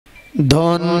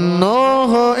ধন্য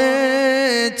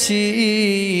হয়েছি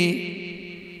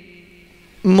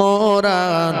মোরা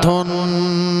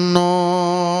ধন্য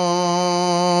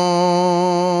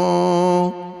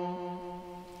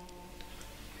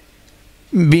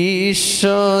বিশ্ব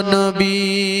নবী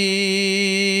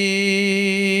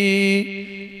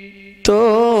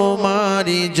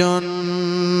তোমারি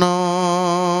জন্য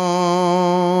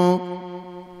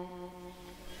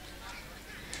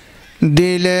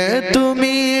দিলে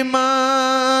তুমি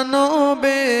মানবের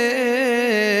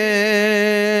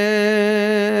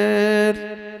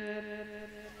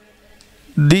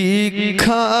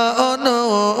দীক্ষা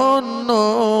অনন্য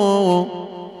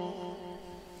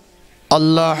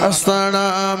আল্লাহ ছাড়া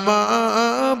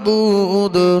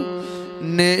মাবুদ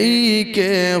নেই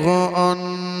কেহ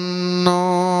অন্য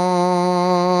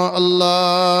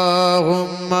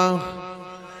আল্লাহুম্মা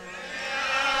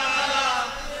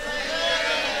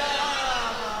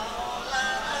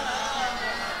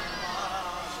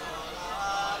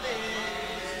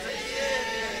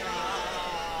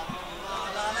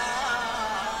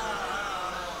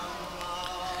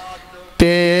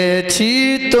পেয়েছি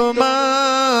তোমা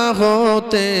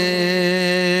হতে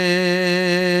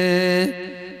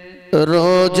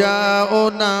রোজা ও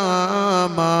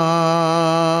নামাজ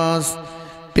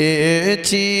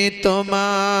পেয়েছি তোমা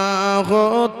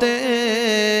হতে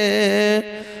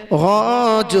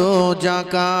হজ ও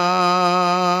যাকাত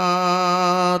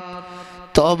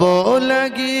তব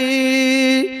লাগি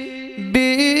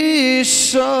বিশ্ববরেণ্য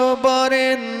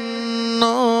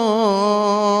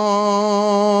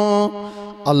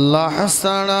আল্লাহ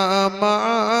ছাড়া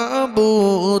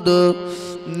মাবুদ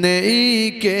নেই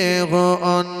কেহ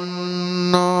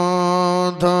অন্য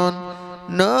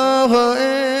ধন্য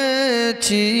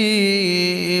হয়েছি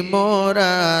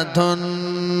মোরা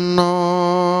ধন্য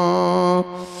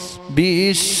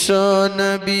বিশ্ব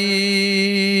নবী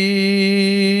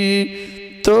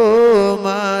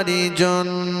তোমারি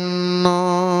জন্য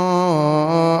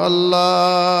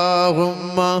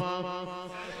আল্লাহুম্মা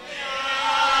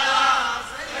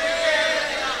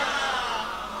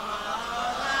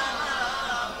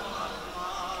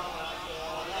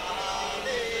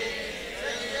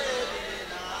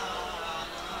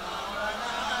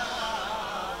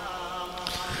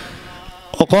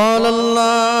وقال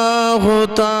الله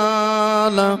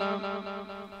تعالى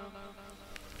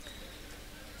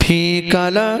في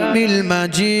كلام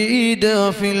المجيد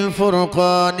وفي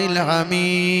الفرقان الحميد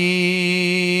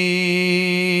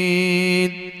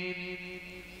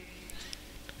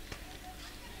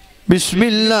بسم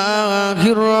الله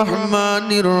الرحمن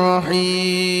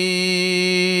الرحيم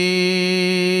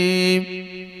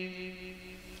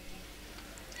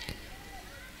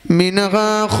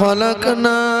منها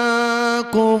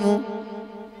خلقناكم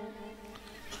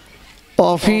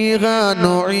وفيها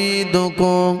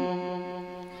نعيدكم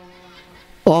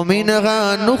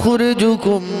ومنها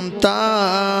نخرجكم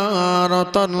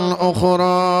تارة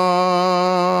أخرى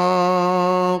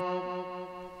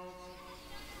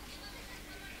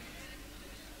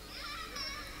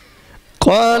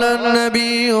قال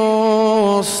النبي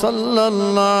صلى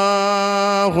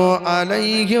الله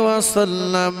عليه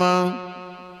وسلم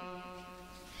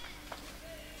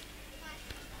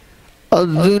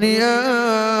الدنيا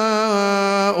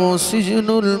سجن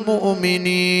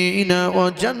المؤمنين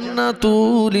وجنة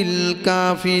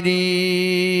للكافرين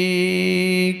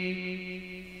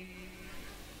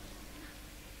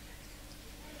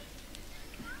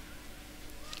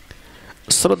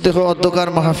শ্রদ্ধেয় অধ্যকার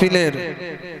মাহফিলের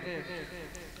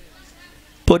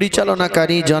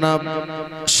পরিচালনাকারী জনাব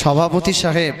সভাপতি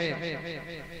সাহেব,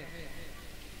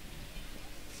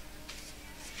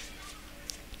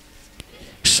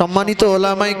 সম্মানিত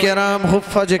ওলামায়ে কেরাম,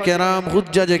 হুফাজে কেরাম,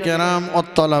 হুজ্জাজে কেরাম ও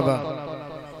তলাবা,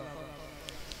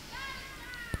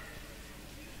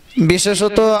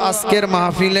 বিশেষত আজকের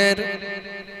মাহফিলের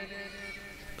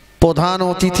প্রধান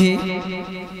অতিথি,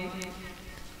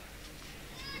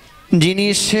 যিনি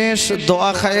শেষ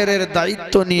দোয়া খায়েরের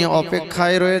দায়িত্ব নিয়ে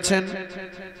অপেক্ষায় রয়েছেন,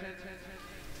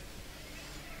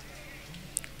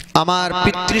 আমার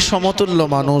পিতৃ সমতুল্য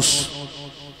মানুষ,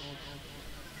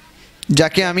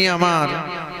 যাকে আমি আমার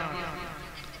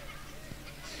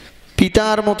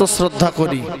পিতার মতো শ্রদ্ধা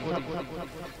করি,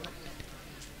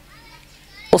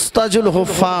 ওস্তাজুল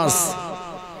হুফাজ,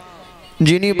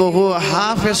 যিনি বহু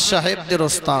হাফেজ সাহেবদের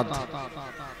ওস্তাদ,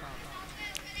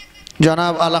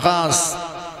 জনাব আলহাজ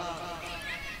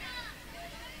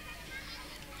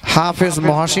হাফেজ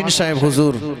মহাসিন সাহেব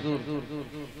হুজুর,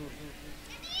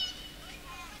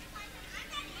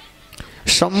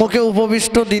 সম্মুখে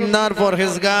উপবিষ্ট দিনদার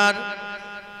পরহেজগার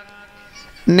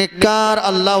নেককার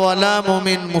আল্লাহওয়ালা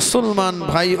মুমিন মুসলমান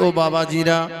ভাই ও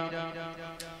বাবাজিরা,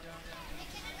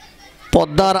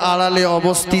 পদ্মার আড়ালে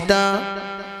অবস্থিতা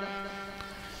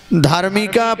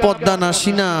ধার্মিকা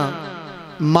পদ্মানাসিনা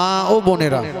মা ও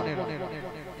বোনেরা,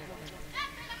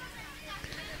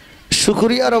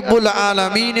 শুকরিয়া রব্বুল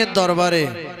আলামিনের দরবারে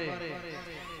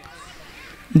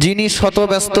যিনি শত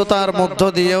ব্যস্ততার মধ্য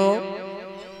দিয়েও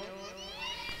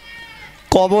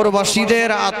কবরবাসীদের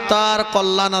আত্মার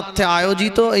কল্যাণার্থে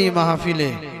আয়োজিত এই মাহফিলে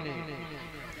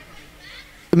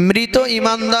মৃত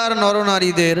ইমানদার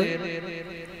নরনারীদের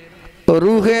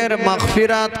রুহের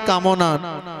মাগফিরাত কামনাত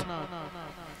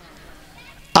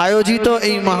আয়োজিত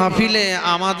এই মাহফিলে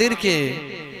আমাদেরকে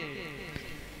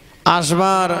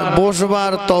আসবার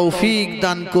বসবার তৌফিক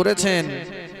দান করেছেন।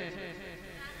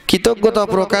 কৃতজ্ঞতা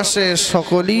প্রকাশে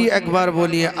সকলেই একবার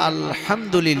বলি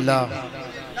আলহামদুলিল্লাহ।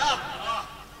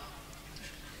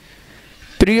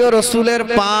 প্রিয় রসুলের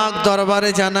পাক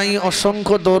দরবারে জানাই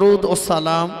অসংখ্য দরুদ ও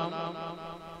সালাম।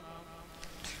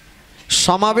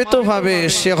 সমাবেতভাবে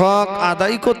সে হক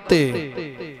আদায় করতে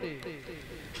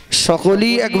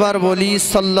সকলেই একবার বলি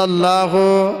সাল্লাল্লাহু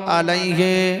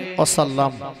আলাইহি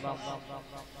ওয়াসাল্লাম।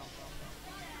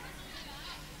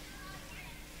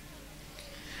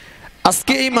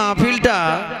 আজকে এই মাহফিলটা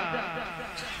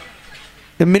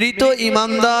মৃত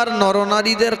ইমানদার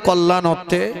নরনারীদের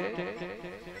কল্যাণার্থে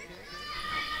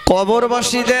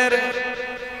কবরবাসীদের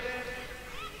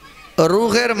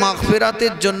রুহের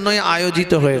মাগফিরাতের জন্যই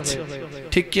আয়োজিত হয়েছে,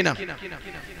 ঠিক কিনা?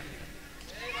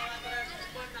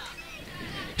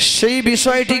 সেই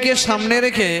বিষয়টিকে সামনে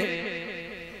রেখে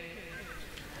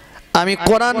আমি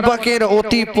কোরআন পাকের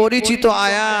অতি পরিচিত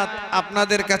আয়াত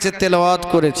আপনাদের কাছে তেলাওয়াত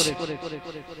করেছি।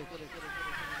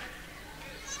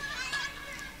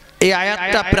 এই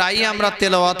আয়াতটা প্রায়ই আমরা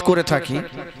তেলাওয়াত করে থাকি।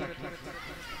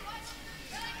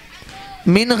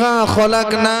 মিনহা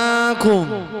খলাকনাকুম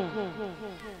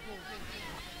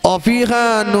অফিহা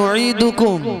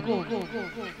নুঈদুকুম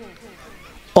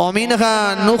অমিনহা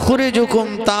নুখরিজুকুম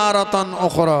তারাতান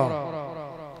উখরা।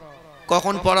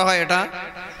 কখন পড়া হয় এটা?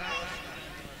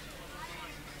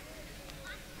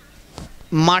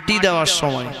 মাটি দেওয়ার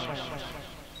সময়।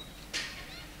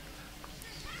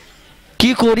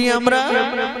 কি করি আমরা?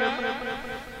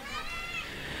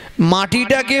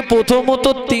 মাটিটাকে প্রথমত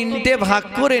তিনটে ভাগ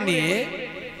করে নিয়ে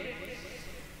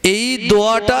এই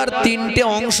দোয়াটার তিনটে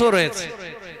অংশ রয়েছে।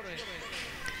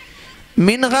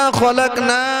 মিনহা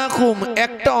খলাকনাকুম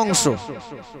একটা অংশ,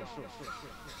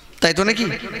 তাই তো নাকি?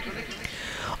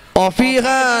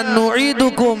 অফিহা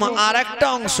নুঈদুকুম আর একটা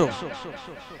অংশ,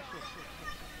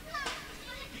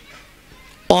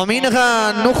 অমিনহা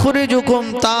নুখরিজুকুম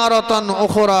তারাতান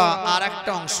উখরা আর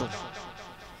একটা অংশ।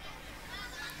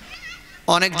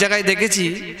 অনেক জায়গায় দেখেছি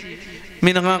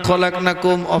মিনহা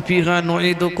খলাকনাকুম অফিহা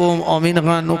নুঈদুকুম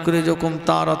অমিনহা নুখরিজুকুম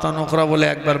তারাতান উখরা বলে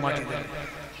একবার মাটি দেয়,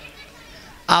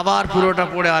 আবার পুরোটা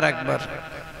পড়ে আর একবার।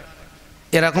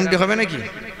 এরকম কি হবে নাকি?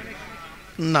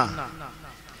 না।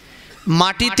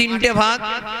 মাটি তিনটে ভাগ,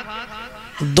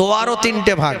 দোয়ারও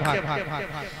তিনটে ভাগ।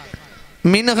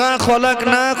 মিনহা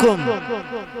খলাকনাকুম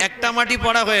একটা মাটি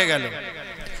পড়া হয়ে গেল,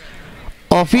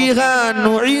 অফিহা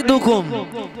নুঈদুকুম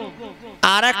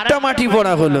আর একটা মাটি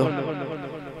পড়া হলো,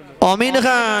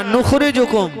 অমিনহা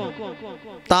নুখরিজুকুম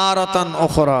তারাতান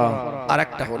উখরা আর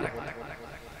একটা হলো।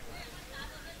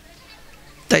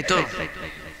 তাই তো?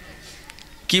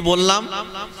 কি বললাম?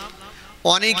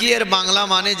 অনেকে এর বাংলা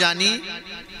মানে জানি,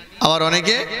 আবার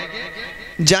অনেকে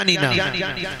জানি না।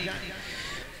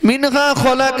 মিনহা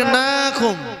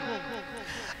খলাকনাকুম,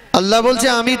 আল্লাহ বলছে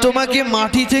আমি তোমাকে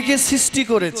মাটি থেকে সৃষ্টি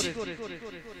করেছি।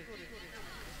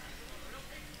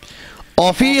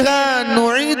 অফিহা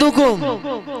নুঈদুকুম,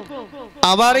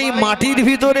 আবার এই মাটির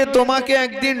ভিতরে তোমাকে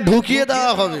একদিন ঢুকিয়ে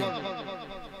দেওয়া হবে।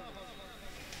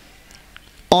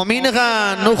 অমিনহা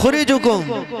নুখরিজুকুম,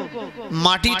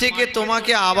 মাটি থেকে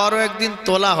তোমাকে আবারও একদিন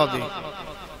তোলা হবে।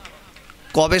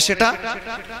 কবে সেটা?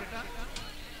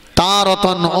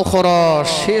 তারাতান উখরা,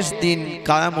 শেষ দিন,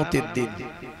 কিয়ামতের দিন।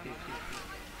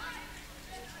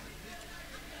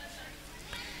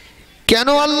 কেন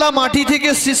আল্লাহ মাটি থেকে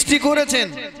সৃষ্টি করেছেন?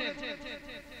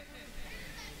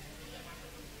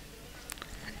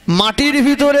 মাটির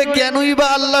ভিতরে কেনই বা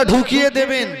আল্লাহ ঢুকিয়ে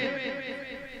দেবেন?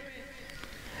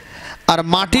 আর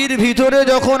মাটির ভিতরে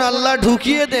যখন আল্লাহ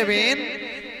ঢুকিয়ে দেবেন,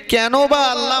 কেন বা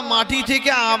আল্লাহ মাটি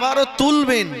থেকে আবারও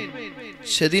তুলবেন?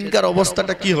 সেদিনকার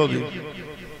অবস্থাটা কি হবে?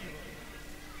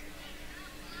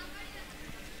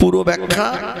 পুরো ব্যাখ্যা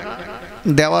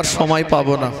দেওয়ার সময়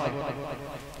পাবো না,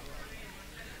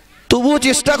 তবুও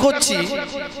চেষ্টা করছি।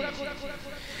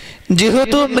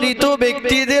 যেহেতু মৃত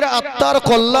ব্যক্তিদের আত্মার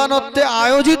কল্যাণার্থে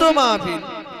আয়োজিত মাহফিল,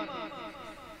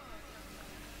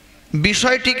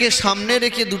 বিষয়টিকে সামনে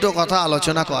রেখে দুটো কথা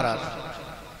আলোচনা করার।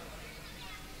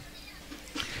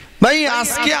 ভাই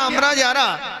আজকে আমরা যারা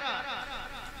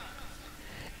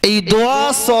এই দোয়া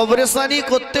সবরেসানি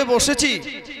করতে বসেছি,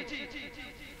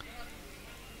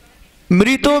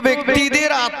 মৃত ব্যক্তিদের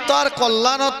আত্মার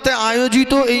কল্যাণার্থে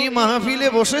আয়োজিত এই মাহফিলে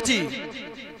বসেছি,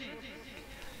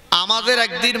 আমাদের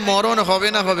একদিন মরণ হবে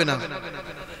না হবে না?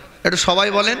 একটু সবাই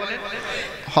বলেন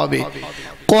হবে।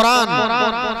 কোরআন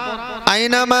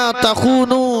আইনামা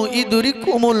তাকুনু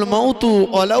ইদরিকুমুল মাউতু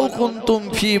ওয়ালাউ কুনতুম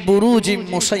ফি বুরুজিম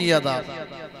মুশাইয়াদা।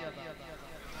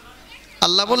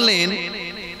 আল্লাহ বললেন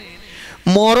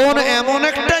মরণ এমন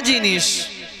একটা জিনিস,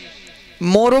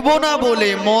 মরব না বলে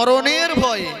মরণের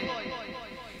ভয়ে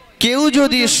কেউ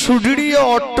যদি সুদৃঢ়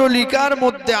অট্টালিকার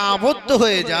মধ্যে আবদ্ধ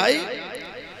হয়ে যায়,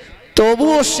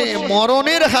 তবুও সে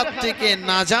মরণের হাত থেকে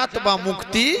নাজাত বা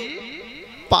মুক্তি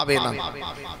পাবে না।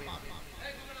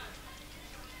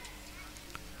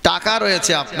 টাকা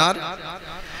রয়েছে আপনার,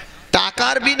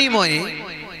 টাকার বিনিময়ে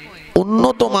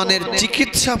উন্নত মানের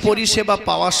চিকিৎসা পরিষেবা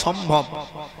পাওয়া সম্ভব।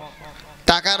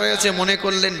 টাকা রয়েছে মনে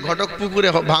করলেন ঘটকপুকুরে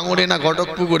ভাঙড়ে না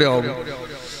ঘটকপুকুরে হবে,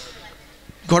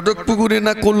 ঘটকপুকুরে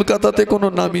না কলকাতাতে কোনো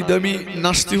নামি দামি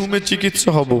নার্সিংহোমে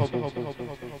চিকিৎসা হব।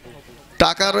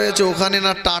 টাকা রয়েছে ওখানে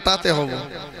না টাটাতে হব।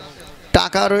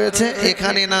 টাকা রয়েছে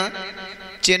এখানে না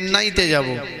চেন্নাইতে যাব।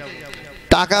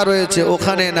 টাকা রয়েছে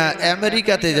ওখানে না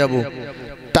আমেরিকাতে যাব।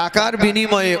 টাকার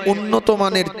বিনিময়ে উন্নত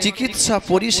মানের চিকিৎসা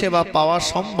পরিষেবা পাওয়া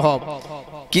সম্ভব,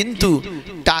 কিন্তু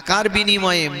টাকার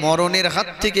বিনিময়ে মরণের হাত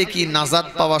থেকে কি নাজাত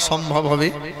পাওয়া সম্ভব হবে?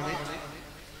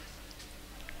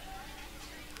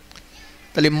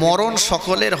 তাহলে মরণ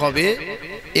সকলের হবে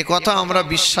এ কথা আমরা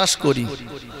বিশ্বাস করি।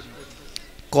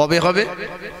 কবে হবে?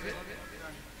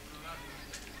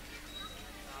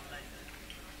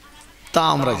 তা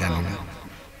আমরা জানি না।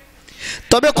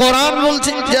 তবে কোরআন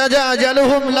বলছে যা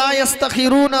আজালুহুম লা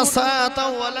ইস্তাখিরুনা সাআতা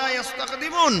ওয়া লা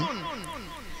ইস্তাকদিমুন।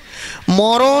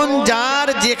 মরণ যার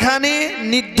যেখানে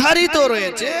নির্ধারিত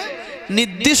রয়েছে,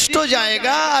 নির্দিষ্ট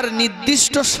জায়গা আর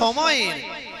নির্দিষ্ট সময়ে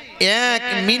 1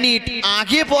 মিনিট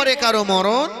আগে পরে কারো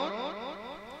মরণ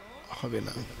হবে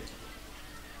না।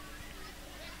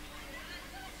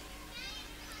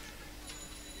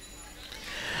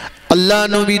 আল্লাহ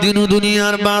নবী দিন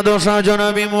দুনিয়ার বাদশা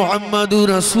জনাবে মুহাম্মাদুর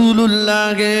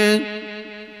রাসূলুল্লাহ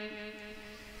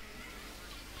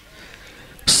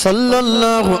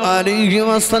সাল্লাল্লাহু আলাইহি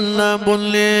ওয়াসাল্লাম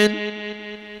বললেন,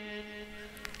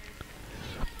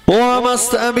 ও আমার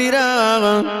সাহাবীরা,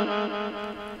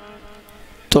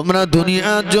 তোমরা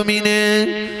দুনিয়ার জমিনে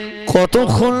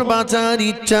কতক্ষণ বাঁচার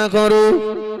ইচ্ছা করো?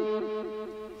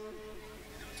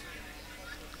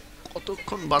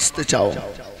 কতক্ষণ বাঁচতে চাও?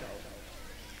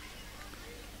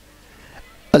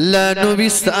 আল্লাহ নবী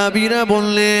সাহাবীরা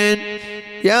বললেন,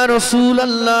 ইয়া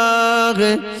রাসূলুল্লাহ,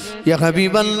 ইয়া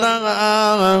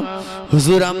হাবিবাল্লাহ,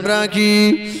 হুজুর আমরা কি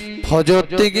ফজর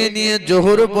থেকে নিয়ে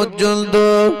জোহর পর্যন্ত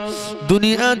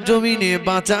দুনিয়ার জমিনে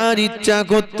বাঁচার ইচ্ছা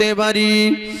করতে পারি?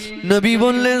 নবী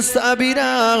বললেন, সাহাবীরা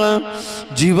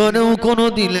জীবনেও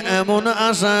কোনোদিন এমন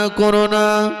আশা করো না।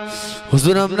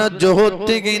 হুজুর আমরা জোহর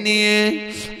থেকে নিয়ে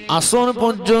আসর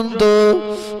পর্যন্ত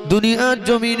দুনিয়ার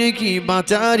জমিনে কি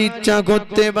বাঁচার ইচ্ছা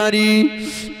করতে পারি?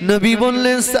 নবী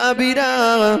বললেন, সাহাবীরা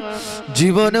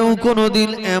জীবনেও কোনোদিন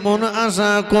এমন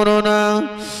আশা করো না।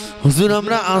 হুজুর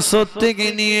আমরা আসর থেকে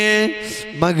নিয়ে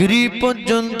মাগরিব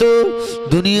পর্যন্ত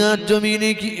দুনিয়ার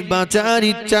জমিনে কি বাঁচার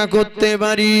ইচ্ছা করতে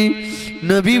পারি?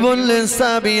 নবী বললেন,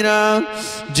 সাহাবীরা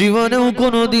জীবনেও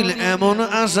কোনোদিন এমন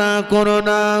আশা করো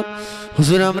না।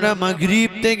 হুজুর আমরা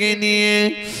মাগরিব থেকে নিয়ে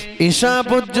ঈশা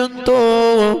পর্যন্ত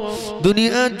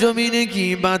দুনিয়ার জমিনে কি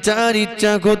বাঁচার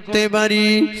ইচ্ছা করতে পারি?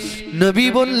 নবী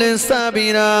বললেন,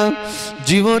 সাহাবীরা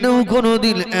জীবনেও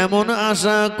কোনোদিন এমন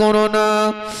আশা করো না।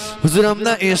 হুজুর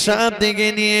আমরা ঈশা থেকে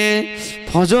নিয়ে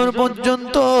ফজর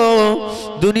পর্যন্ত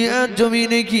দুনিয়ার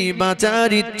জমিনে কি বাঁচার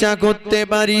ইচ্ছা করতে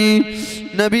পারি?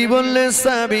 নবী বললেন,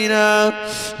 সাহাবীরা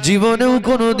জীবনেও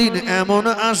কোনোদিন এমন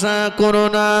আশা করো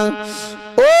না।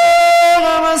 ও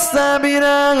আমার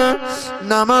সাহাবীরা,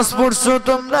 নামাজ পড়ছো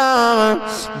তোমরা,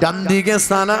 ডান দিকে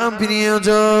সালাম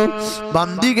ফিরিয়েছো, বাম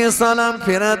দিকে সালাম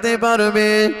ফেরাতে পারবে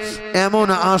এমন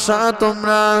আশা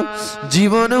তোমরা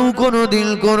জীবনেও কোনোদিন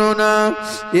করো না।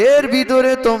 এর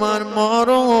ভিতরে তোমার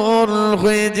মরণ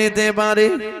হয়ে যেতে পারে।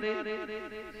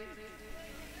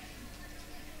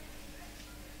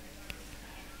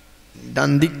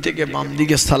 ডান দিক থেকে বাম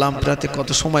দিকে সালাম ফেরাতে কত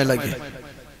সময় লাগে?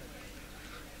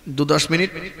 2-10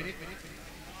 মিনিট,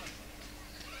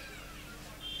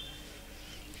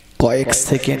 কয়েক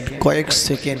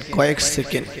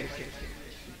সেকেন্ড।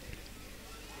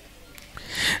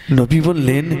 নবী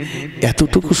বললেন,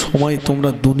 এতটুকু সময় তোমরা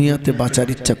দুনিয়াতে বাঁচার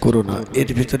ইচ্ছা করো না, এর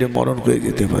ভিতরে মরণ হয়ে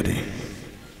যেতে পারে।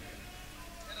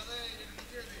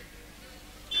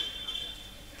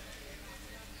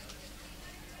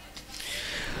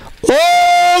 ও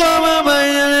আমার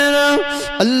ভাইয়েরা,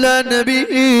 আল্লাহ নবী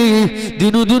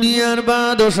দিন দুনিয়ার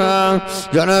বাদশাহ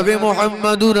জনাবে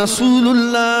মুহাম্মদুর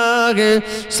রাসূলুল্লাহ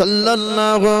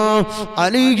সাল্লাল্লাহু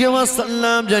আলাইহি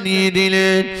ওয়াসাল্লাম জানিয়ে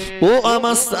দিলেন, ও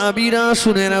আমার সাহাবীরা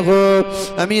শুনে রাখো,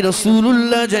 আমি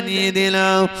রাসূলুল্লাহ জানিয়ে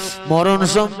দিলাম, মরণ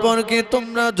সম্পর্কে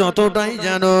তোমরা যতটাই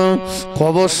জানো,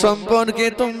 কবর সম্পর্কে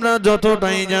তোমরা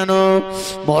যতটাই জানো,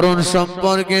 মরণ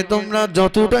সম্পর্কে তোমরা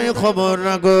যতটাই খবর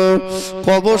রাখো,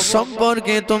 কবর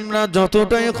সম্পর্কে তোমরা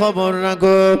যতটাই খবর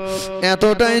রাখো,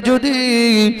 এতটাই যদি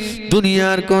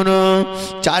দুনিয়ার কোন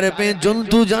চার পে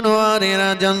জন্তু জানোয়ার এরা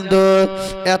জানতো,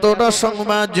 এতটা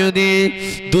সংবাদ যদি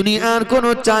দুনিয়ার কোন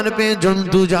চার পে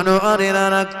জন্তু জানোয়ার এরা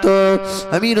রাখতো,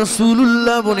 আমি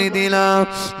রাসূলুল্লাহ বলে দিলাম,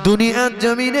 দুনিয়ার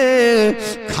জমিনে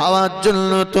খাওয়ার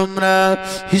জন্য তোমরা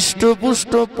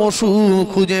হৃষ্টপুষ্ট পশু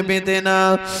খুঁজে পেতে না।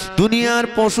 দুনিয়ার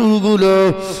পশুগুলো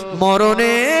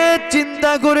মরণের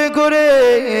চিন্তা করে করে,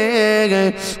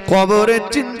 কবরের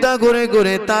চিন্তা করে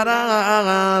করে তারা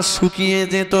শুকিয়ে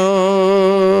যেত।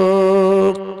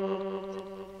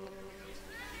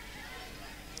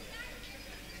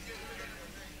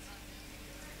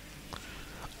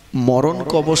 মরণ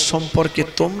কবর সম্পর্কে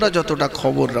তোমরা যতটা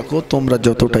খবর রাখো, তোমরা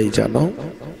যতটাই জানো,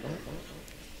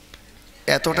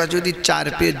 এতটা যদি চার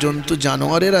পেয়ে জন্তু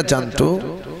জানোয়ারেরা জানতো,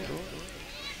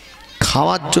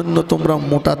 খাওয়ার জন্য তোমরা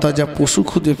মোটা তাজা পশু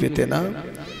খুঁজে পেতে না।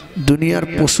 দুনিয়ার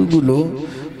পশুগুলো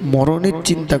মরণের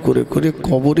চিন্তা করে করে,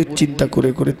 কবরের চিন্তা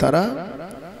করে করে তারা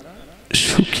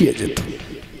শুকিয়ে যেত।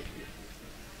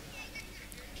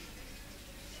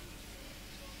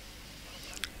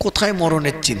 কোথায়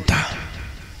মরণের চিন্তা?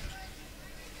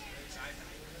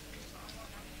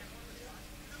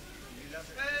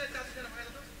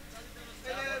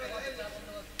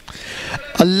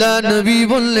 আল্লাহ নবী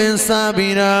বললেন,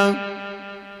 সাহাবীরা,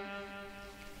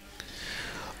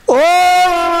 ও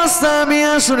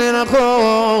সাহাবীরা শুনে রাখো,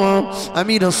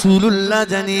 আমি রাসূলুল্লাহ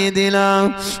জানিয়ে দিলাম,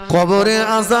 কবরের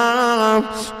আযাব,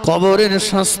 কবরের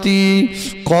শাস্তি,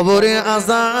 কবরের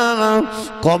আযাব,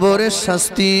 কবরের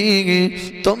শাস্তি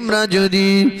তোমরা যদি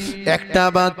একটা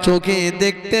বার চোখে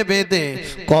দেখতে পেতে,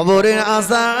 কবরের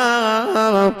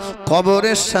আযাব,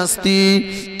 কবরের শাস্তি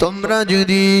তোমরা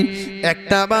যদি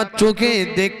একটা বার চোখে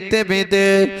দেখতে পেতে,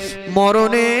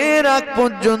 মরণের আগ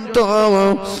পর্যন্ত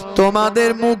তোমাদের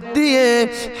মুখ দিয়ে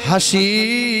হাসি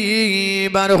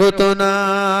বার হতো না।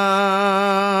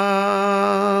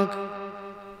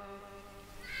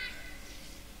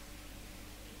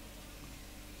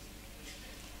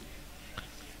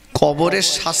 কবরের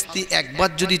শাস্তি একবার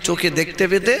যদি চোখে দেখতে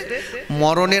পেতে,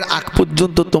 মরণের আগ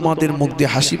পর্যন্ত তোমাদের মুখ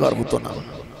দিয়ে হাসি বার হতো না।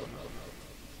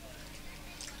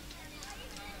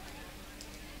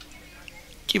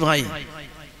 কি ভাই,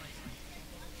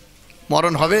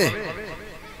 মরণ হবে?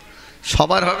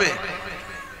 সবার হবে।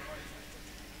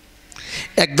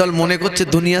 একদল মনে করছে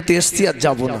দুনিয়াতে এসছি আর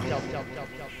যাব না।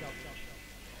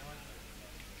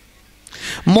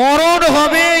 মরণ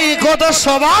হবে এই কথা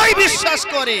সবাই বিশ্বাস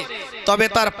করে, তবে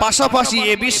তার পাশাপাশি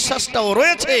এ বিশ্বাসটাও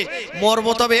রয়েছে মরব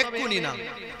তবে এক্ষুনি না।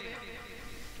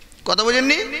 কথা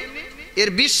বোঝেননি? এর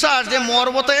বিশ্বাস যে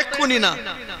মরব তো এক্ষুনি না।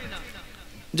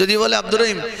 যদি বলে আব্দুর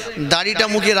রহিম দাড়িটা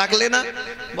মুখে রাখলে না,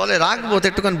 বলে রাখবো তো,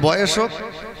 একটুখানি বয়স হোক।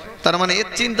 তার মানে এর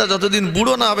চিন্তা যতদিন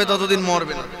বুড়ো না হবে ততদিন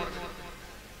মরবে না।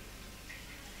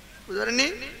 বুঝলেননি?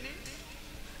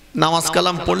 নামাজ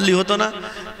কালাম পড়লি হতো না,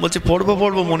 বলছে পড়বো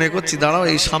পড়বো, মনে করছি দাঁড়াও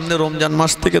এই সামনে রমজান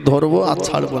মাস থেকে ধরবো আর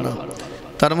ছাড়বো না।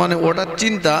 তার মানে ওটার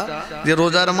চিন্তা যে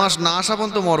রোজার মাস না আসা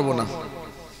পর্যন্ত মরবো না।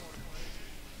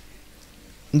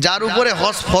 যার উপরে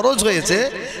হজ ফরজ হয়েছে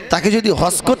তাকে যদি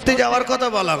হজ করতে যাওয়ার কথা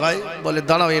বলা হয়, বলে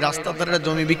দাঁড়াও এই রাস্তার ধারে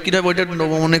জমি বিক্রি হয়, ওইটা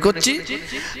নেবো মনে করছি,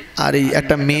 আর এই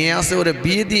একটা মেয়ে আছে ওরে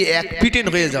বিয়ে দিয়ে এক পিটেন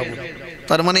হয়ে যাব।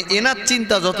 তার মানে এনার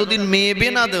চিন্তা যতদিন মেয়ে বে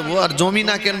না দেবো আর জমি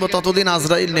না কিনবো ততদিন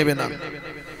আজরাইল নেবে না।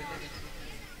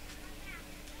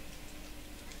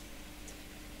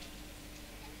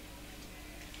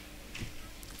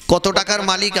 কত টাকার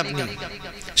মালিক আপনি?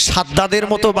 সাদ্দাদের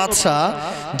মতো বাদশা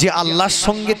যে আল্লাহর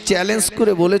সঙ্গে চ্যালেঞ্জ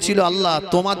করে বলেছিল, আল্লাহ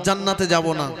তোমার জান্নাতে যাব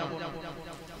না।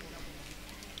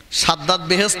 সাদ্দাদ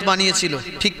বেহেশত বানিয়েছিল,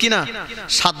 ঠিক কিনা?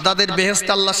 সাদ্দাদের বেহেশত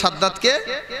আল্লাহ সাদ্দাদকে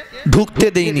ঢুকতে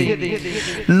দেয়নি।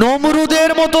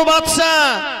 নমরুদের মতো বাদশা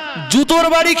জুতোর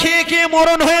বাড়ি খেয়ে খেয়ে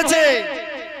মরণ হয়েছে।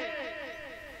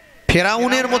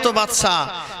 ফেরাউনের মতো বাদশা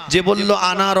যে বলল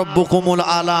আনা রব্বুকুমুল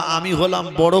আলা, আমি হলাম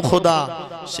বড় খোদা,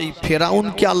 সেই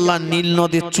ফেরাউনকে আল্লাহ নীল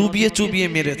নদে চুবিয়ে চুবিয়ে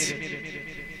মেরেছে।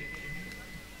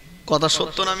 কথা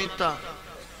সত্য না মিথ্যা?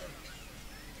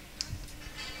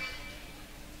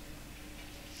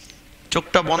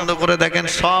 চোখটা বন্ধ করে দেখেন,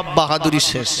 সব বাহাদুরি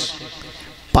শেষ,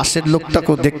 পাশের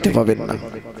লোকটাকেও দেখতে পাবেন না।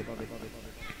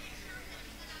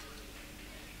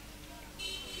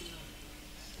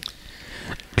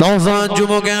 নওজোয়ান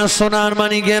যুবকেরা, সোনার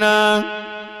মানিকেরা,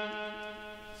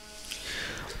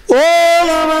 ও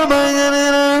আমার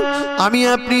ভাইজানেরা, আমি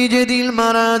আপনি যেদিন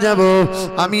মারা যাব,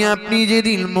 আমি আপনি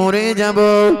যেদিন মরে যাব,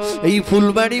 এই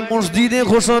ফুলবাড়ি মসজিদে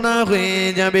ঘোষণা হয়ে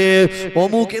যাবে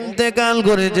অমুক ইন্তেকাল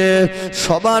করেছে।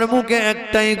 সবার মুখে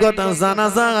একটাই কথা,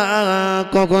 জানাজা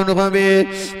কখন হবে?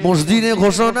 মসজিদে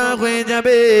ঘোষণা হয়ে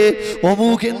যাবে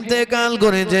অমুক ইন্তেকাল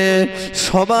করেছে।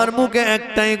 সবার মুখে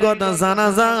একটাই কথা,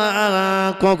 জানাজা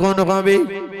কখন হবে?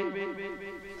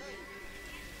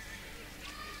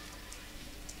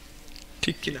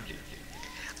 ঠিক কিনা?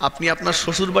 আপনি আপনার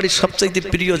শ্বশুর বাড়ির সবচাইতে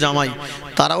প্রিয় জামাই,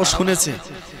 তারাও শুনেছে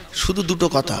শুধু দুটো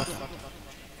কথা,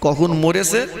 কখন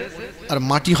মরেছে আর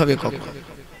মাটি হবে কখন।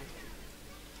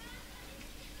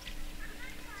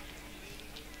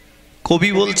 কবি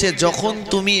বলছে, যখন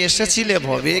তুমি এসেছিলে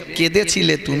ভবে,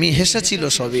 কেঁদেছিলে তুমি, হেসেছিল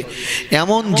সবে,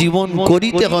 এমন জীবন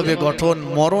করিতে হবে গঠন,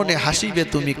 মরণে হাসিবে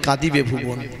তুমি, কাঁদিবে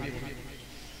ভুবন।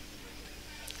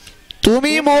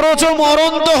 তুমি মরছ,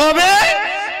 মরণ তো হবে,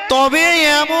 তবে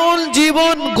এমন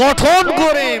জীবন গঠন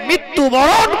করে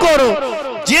মৃত্যুবরণ করো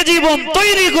যে জীবন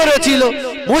তৈরি করেছিল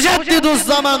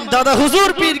মুজাদ্দিদুজ্জামান দাদা হুজুর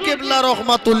পীর কেবলা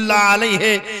রহমাতুল্লাহ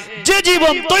আলাইহি, যে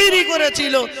জীবন তৈরি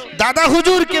করেছিল দাদা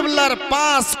হুজুর কেবলার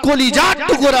 5 কলিজার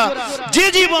টুকরা, যে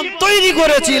জীবন তৈরি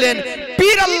করেছিলেন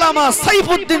পীর আল্লামা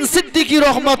সাইফুদ্দিন সিদ্দিকী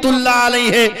রহমাতুল্লাহ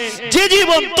আলাইহি, যে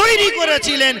জীবন তৈরি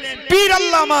করেছিলেন পীর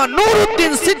আল্লামা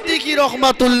নুরউদ্দিন সিদ্দিকী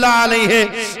রহমাতুল্লাহ আলাইহি,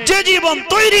 যে জীবন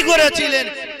তৈরি করেছিলেন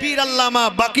পীর আল্লামা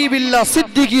বাকিবিল্লাহ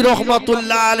সিদ্দিকী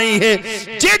রহমাতুল্লাহ আলাইহি,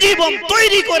 যে জীবন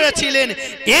তৈরি করেছিলেন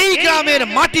এই গ্রামের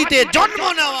মাটিতে জন্ম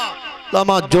নেওয়া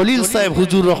আল্লামা জলিল সাহেব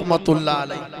হুজুর রহমাতুল্লাহ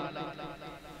আলাইহি।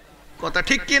 কথা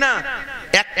ঠিক কি না?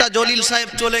 একটা জলিল সাহেব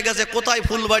চলে গেছে, কোথায়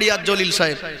ফুলবাড়ি আর জলিল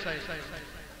সাহেব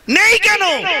নেই কেন?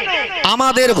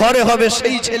 আমাদের ঘরে হবে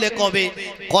সেই ছেলে কবে,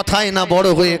 কথায় না বড়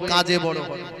হয়ে কাজে বড়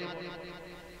হবে।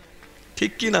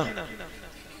 ঠিক কি না?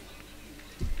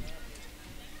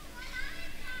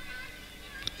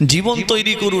 জীবন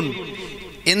তৈরি করুন।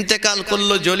 ইন্তেকাল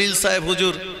করলো জলিল সাহেব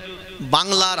হুজুর,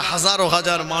 বাংলার হাজারো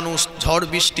হাজার মানুষ ঝড়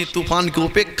বৃষ্টি তুফানকে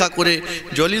উপেক্ষা করে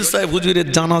জলিল সাহেব হুজুরের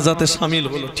জানাজাতে শামিল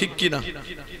হলো। ঠিক কি না?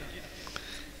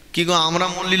 কি গো, আমরা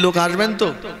মল্লি লোক আসবেন তো?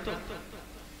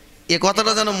 এ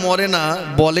কথাটা যেন মরে না,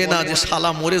 বলে না যে শালা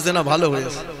মরেছে না ভালো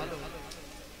হয়েছে।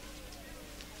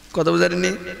 কথা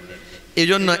বুঝারিনি? এই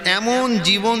জন্য এমন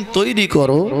জীবন তৈরি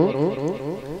করো,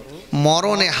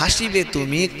 মরণে হাসিবে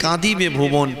তুমি, কাঁদিবে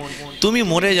ভুবন। তুমি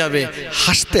মরে যাবে,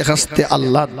 হাসতে হাসতে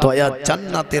আল্লাহ দয়া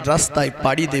জান্নাতের রাস্তায়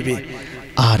পাড়ি দেবে,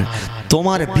 আর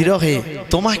তোমার বিরহে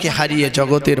তোমাকে হারিয়ে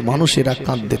জগতের মানুষেরা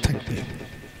কাঁদতে থাকবে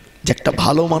যে একটা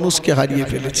ভালো মানুষকে হারিয়ে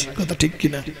ফেলেছি। কথা ঠিক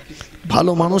কিনা?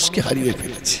 ভালো মানুষকে হারিয়ে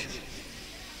ফেলেছি।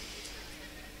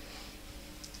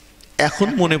 এখন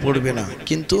মনে পড়বে না,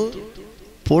 কিন্তু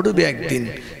পড়বে একদিন,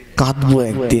 কাঁদবো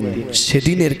একদিন,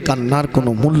 সেদিনের কান্নার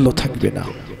কোনো মূল্য থাকবে না।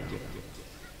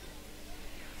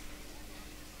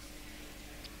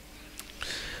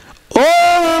 ও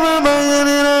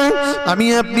আমি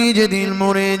আপনি যেদিন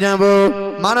মরে যাব,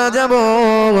 মারা যাব,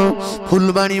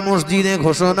 ফুলবাড়ি মসজিদে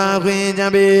ঘোষণা হয়ে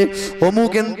যাবে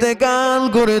অমুক ইন্তেকাল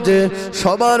করেছে।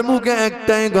 সবার মুখে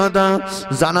একটাই কথা,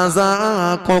 জানাজা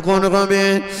কখন হবে?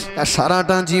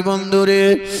 সারাটা জীবন ধরে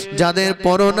যাদের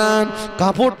পরনার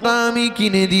কাপড়টা আমি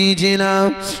কিনে দিয়েছিলাম,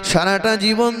 সারাটা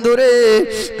জীবন ধরে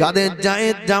যাদের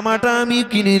জায়েদ জামাটা আমি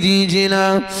কিনে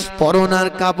দিয়েছিলাম, পরনার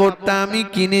কাপড়টা আমি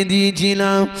কিনে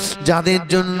দিয়েছিলাম, যাদের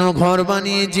জন্য ঘর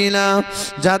বানিয়েছিলাম,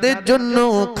 যাদের জন্য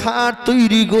খাট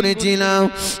তৈরি করেছিলাম,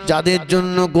 যাদের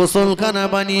জন্য গোসলখানা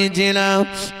বানিয়েছিলাম,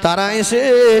 তারা এসে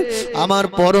আমার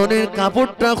পরনের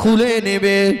কাপড়টা খুলে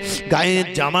নেবে, গায়ের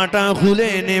জামাটা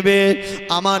খুলে নেবে।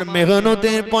 আমার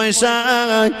মেহনতের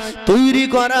পয়সায় তৈরি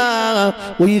করা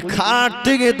ওই খাট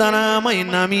থেকে তারা আমায়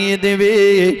নামিয়ে দেবে,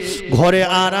 ঘরে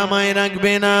আর আমায়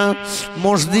রাখবে না।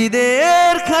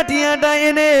 মসজিদের খাটিয়াটা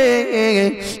এনে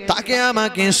তাকে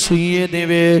আমাকে শুইয়ে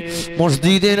দেবে,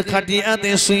 মসজিদের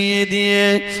খাটিয়াতে শুইয়ে দিয়ে,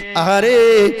 আরে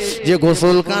যে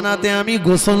গোসলখানাতে আমি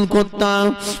গোসল করতাম,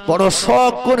 বড়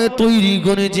শখ করে তৈরি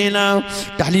করেছিলাম,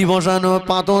 টালি বসানো,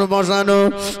 পাথর বসানো,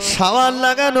 শাওয়ার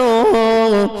লাগানো,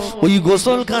 ওই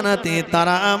গোসলখানাতে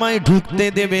তারা আমায় ঢুকতে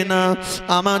দেবে না।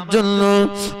 আমার জন্য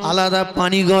আলাদা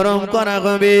পানি গরম করা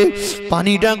হবে,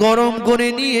 পানিটা গরম করে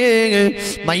নিয়ে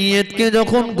মাইয়েতকে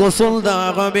যখন গোসল দেওয়া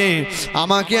হবে,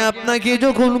 আমাকে আপনাকে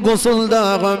যখন গোসল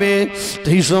দেওয়া হবে,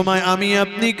 সেই সময় আমি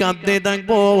আপনি কাঁদতে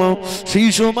থাকবো। সেই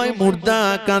সময় মুর্দা মুদ্রা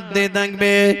কাঁদতে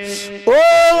থাকবে। ও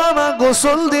আমার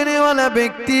গোসল দেনেওয়ালা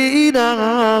ব্যক্তিরা,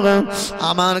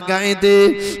 আমার গায়েতে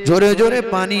জোরে জোরে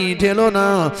পানি ঢেলো না,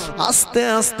 আস্তে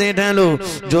আস্তে ঢেলো।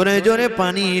 জোরে জোরে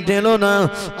পানি ঢেলো না,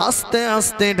 আস্তে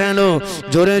আস্তে ঢেলো।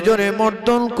 জোরে জোরে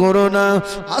মর্দন করো না,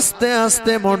 আস্তে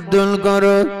আস্তে মর্দন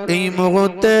করো। এই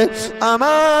মুহূর্তে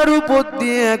আমার উপর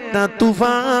দিয়ে একটা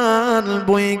তুফান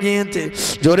বয়ে গিয়েছে।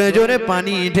 জোরে জোরে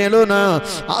পানি ঢেলো না,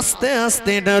 আস্তে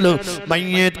আস্তে ঢেলো।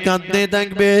 মাইয়েত কাঁদতে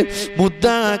থাকবে,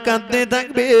 মুদ্রা কাঁদতে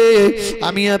থাকবে,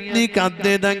 আমি আপনি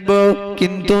কাঁদতে থাকবো।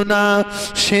 কিন্তু না,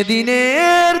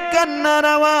 সেদিনের কান্নার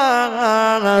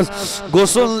আওয়াজ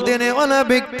গোসল দেনেওয়ালা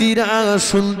ব্যক্তিরা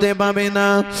শুনতে পাবে না।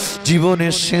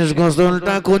 জীবনের শেষ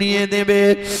গোসলটা করিয়ে দেবে।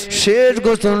 শেষ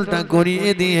গোসলটা করিয়ে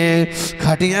দিয়ে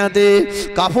খাটিয়াতে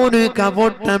কাফনে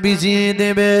কাপড়টা বিছিয়ে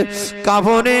দেবে।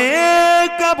 কাফনে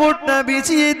কাপড়টা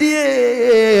বিছিয়ে দিয়ে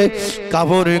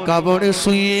কাপড়ে কাপড়ে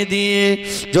শুইয়ে দিয়ে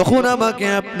যখন আমাকে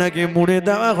আপনাকে মুড়ে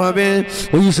দেওয়া হবে,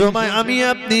 ওই সময় আমি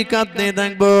আপনি কাঁদতে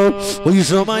থাকবো। ওই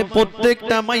সময়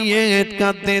প্রত্যেকটা মাইয়েত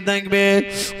কাঁদতে থাকবে।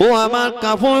 ও আমার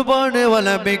কাপড়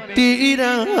পরনেওয়ালা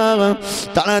ব্যক্তিরা,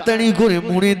 তাড়াতাড়ি করে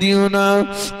মুড়ে দিও না।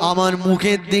 আমার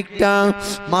মুখের দিকটা,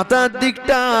 মাথার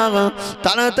দিকটা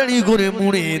তাড়াতাড়ি করে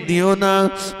মুড়ে দিও না।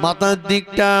 মাথার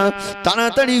দিকটা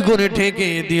তাড়াতাড়ি করে ঢেকে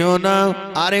দিও না।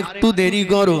 আর একটু দেরি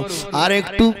করো, আর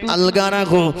একটু আলগা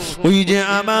রাখো। ওই যে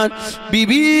আমার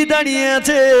বিবি দাঁড়িয়ে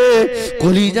আছে,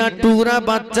 কলিজার টুকরা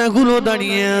বাচ্চাগুলো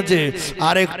দাঁড়িয়ে আছে,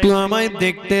 আর একটু আমায়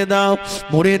দেখতে দাও।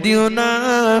 মুড়ে দিও না,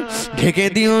 ঢেকে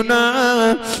দিও না।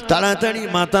 তাড়াতাড়ি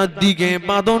মাথার দিকে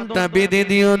বাঁধনটা বেঁধে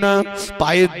দিও না।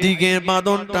 পায়ের দিকে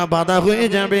বাঁধনটা বাঁধা হয়ে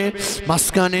যাবে,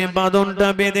 মাঝখানে বাঁধনটা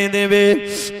বেঁধে দেবে।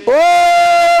 ও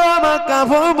আমার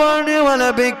কাপড় পরনেওয়ালা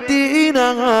ব্যক্তিরা,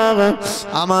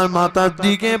 আমার মাথার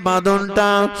দিকে বাঁধনটা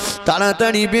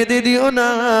তাড়াতাড়ি বেঁধে দিও না।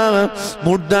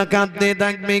 মুর্দা কাঁদতে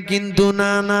থাকবে, কিন্তু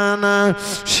না না না,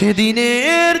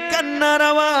 সেদিনের কান্নার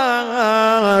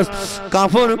আওয়াজ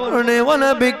কাপড়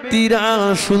পরনেওয়ালা ব্যক্তিরা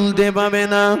শুনতে পাবে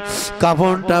না।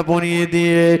 কাপড়টা পরিয়ে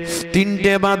দিয়ে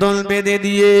তিনটে বাঁধন বেঁধে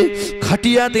দিয়ে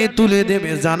খাটিয়াতে তুলে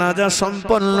দেবে। জানাজা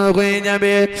সম্পন্ন হয়ে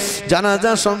যাবে।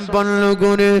 জানাজা সম্পন্ন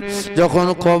করে যখন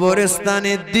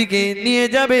কবরস্থানের দিকে নিয়ে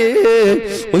যাবে,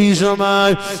 ওই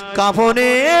সময়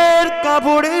কাফনের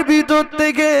কাপড়ের ভিতর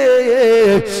থেকে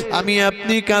আমি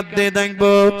আপনি কাঁদতে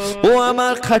থাকবো। ও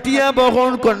আমার খাটিয়া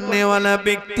বহন করনেওয়ালা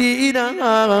ব্যক্তিরা,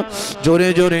 জোরে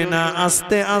জোরে না,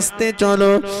 আস্তে আস্তে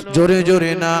চলো। জোরে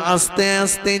জোরে না, আস্তে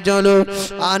আস্তে চলো।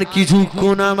 আর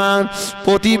কিছুক্ষণ আমার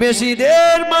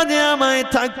প্রতিবেশীদের মাঝে আমায়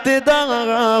থাকতে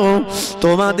দাও,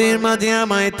 তোমাদের মাঝে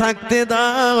আমায় থাকতে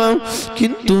দাও।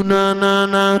 কিন্তু না না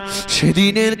না,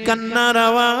 সেদিনের কান্নার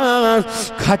আওয়াজ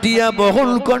খাটিয়া বহন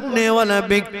করনেওয়ালা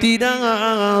ব্যক্তিরা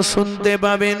শুনতে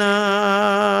পাবে না।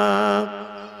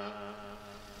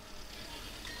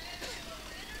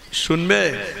 শুনবে,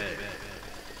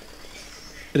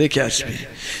 রেখে আসবে।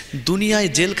 দুনিয়ায়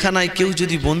জেলখানায় কেউ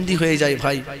যদি বন্দী হয়ে যায়,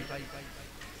 ভাই,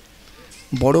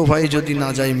 বড় ভাই যদি না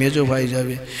যায় মেজো ভাই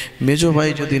যাবে, মেজো ভাই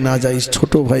যদি না যায়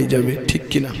ছোট ভাই যাবে, ঠিক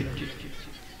কিনা?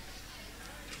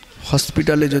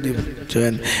 হসপিটালে যদি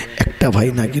যান, একটা ভাই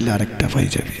না গেলে আর একটা ভাই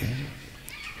যাবে।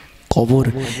 কবর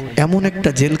এমন একটা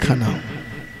জেলখানা,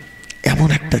 এমন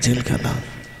একটা জেলখানা,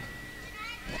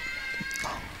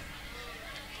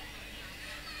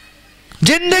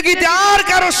 জিন্দেগিতে আর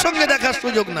কারোর সঙ্গে দেখার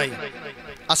সুযোগ নাই।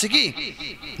 আছে কি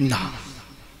না?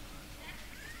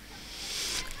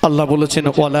 আল্লাহ বলেছেন,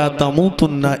 ওয়ালা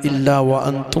তামুতুন্না ইল্লা ওয়া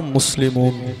আনতুম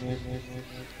মুসলিমুন।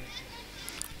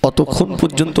 অতক্ষণ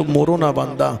পর্যন্ত মরো না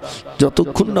বান্দা,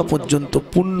 যতক্ষণ না পর্যন্ত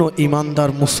পূর্ণ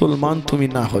ইমানদার মুসলমান তুমি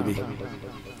না হবে।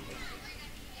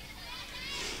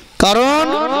 কারণ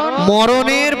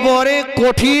মরণের পরে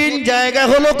কঠিন জায়গা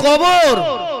হলো কবর।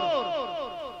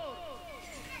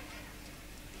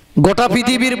 গোটা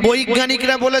পৃথিবীর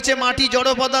বৈজ্ঞানিকরা বলেছে মাটি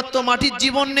জড় পদার্থ, মাটির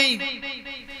জীবন নেই।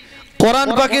 কোরআন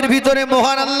পাকের ভিতরে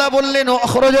মহান আল্লাহ বললেন,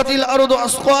 আখরাজাতিল আরদু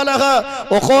আসকালাহা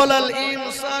ওয়া ক্বালাল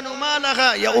ইনসানু মা লাহা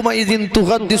ইয়াউমাইযিন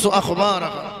তুহাদ্দিসু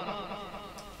আখবারাহা।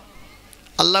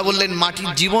 আল্লাহ বললেন মাটির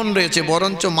জীবন রয়েছে,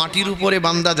 বরঞ্চ মাটির উপরে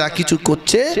বান্দা যা কিছু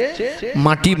করছে,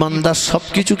 মাটি বান্দা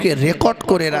সবকিছুকে রেকর্ড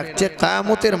করে রাখছে।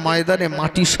 কিয়ামতের ময়দানে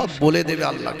মাটি সব বলে দেবে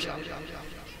আল্লাহকে।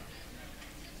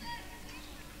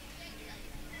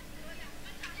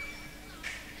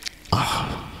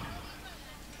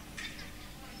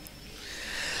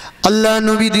 আল্লাহ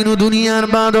নবী দিন দুনিয়ার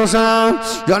বাদশাহ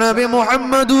জনাবে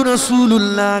মুহাম্মদুর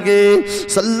রাসূলুল্লাহ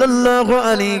সাল্লাল্লাহু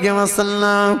আলাইহি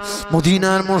ওয়াসাল্লাম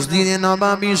মদিনার মসজিদে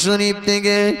নববী শরীফ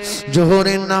থেকে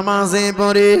জোহরের নামাজে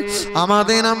পড়ে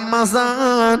আমাদের আম্মা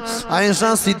জান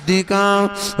আয়েশা সিদ্দিকা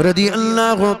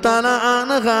রাদিয়াল্লাহু তাআলা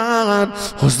আনহা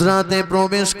হুজরাতে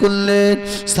প্রবেশ করলেন।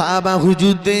 সাহাবা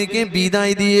হুজুরদেরকে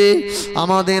বিদায় দিয়ে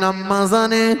আমাদের আম্মা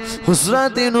জানে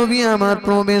হুজরাতে নবী আমার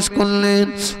প্রবেশ করলেন।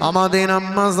 আমাদের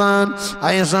আম্মা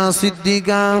আয়েশা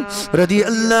সিদ্দিকা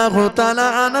রাদিয়াল্লাহু তাআলা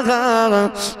আনহা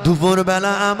দুপুর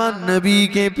বেলা আমার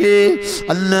নবীকে পেয়ে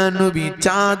আল্লাহ নবী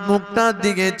চাঁদ মুখটার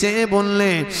দিকে চেয়ে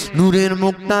বললেন, নূরের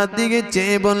মুখটার দিকে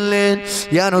চেয়ে বললেন,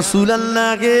 ইয়া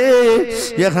রাসূলুল্লাহ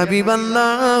ইয়া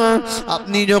হাবিবাল্লাহ,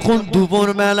 আপনি যখন দুপুর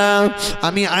বেলা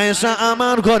আমি আয়েশা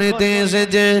আমার ঘরেতে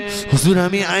এসেছে, হুজুর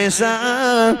আমি আয়েশা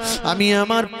আমি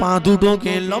আমার পা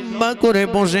দুটোকে লম্বা করে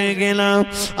বসে গেলাম,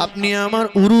 আপনি আমার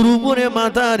উরুর উপরে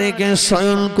মাথা রেখে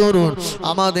শয়ন করুন।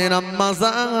 আমাদের আম্মা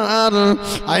জান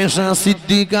আয়েশা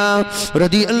সিদ্দিকা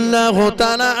রাদিয়াল্লাহু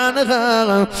তাআলা আনহা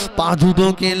পা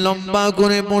দুটোকে লম্বা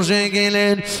করে বসে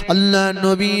গেলেন। আল্লাহ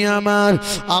নবী আমার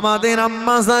আমাদের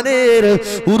আম্মা জানের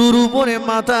উরুর উপরে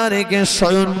মাথা রেখে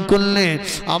শয়ন করলেন।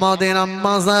 আমাদের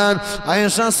আম্মা জান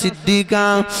আয়েশা সিদ্দিকা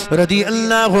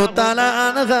রাদিয়াল্লাহু তাআলা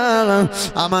আনহা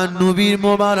আমার নবীর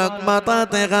মোবারক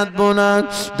মাথাতে হাত বোলান,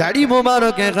 দাড়ি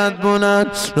মোবারকে হাত বোলান।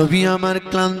 নবী আমার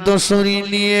ক্লান্ত শরীর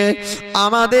নিয়ে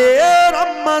আমাদের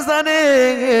আম্মা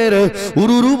জানের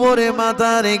উরুর উপরে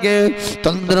মাথা রেখে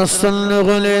তন্দ্রাচ্ছন্ন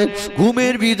হলে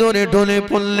ঘুমের ভিতরে ঢলে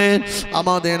পড়লেন।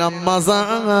 আমাদের আম্মা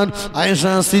জান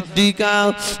আয়েশা সিদ্দিকা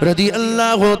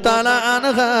রাদিয়াল্লাহু তাআলা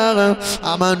আনহা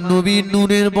আমার নবীর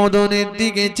নূরের বদনের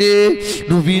দিকে চেয়ে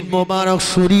নবীর মোবারক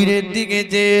শরীরের দিকে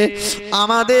চেয়ে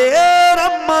আমাদের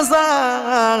আম্মা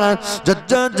জান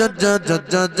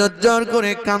জজ্জর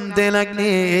করে কাঁদতে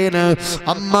লাগলেন।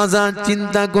 আম্মা জান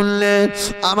চিন্তা করলেন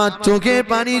আমার চোখে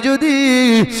পানি যদি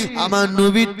আমার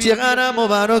নবীর চেহারা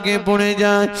মোবারকে পড়ে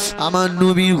যায় আমার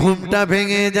নবীর ঘুমটা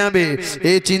ভেঙে যাবে।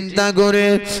 এই চিন্তা করে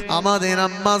আমাদের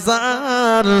আম্মা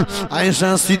জান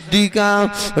আয়েশা সিদ্দিকা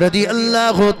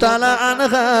রাদিয়াল্লাহু তাআলা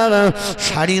আনহা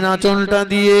শাড়ির আঁচলটা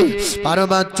দিয়ে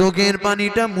বারবার চোখের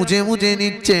পানিটা মুছে মুছে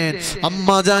নিচ্ছেন।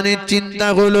 আম্মা জানের চিন্তা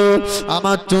হলো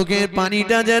আমার চোখের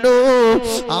পানিটা যেন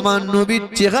আমার নবীর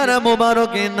চেহারা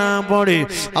মোবারকে না পড়ে।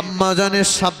 আম্মা জানের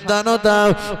সাবধানতা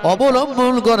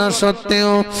অবলম্বন করা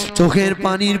সত্ত্বেও চোখের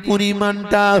পানির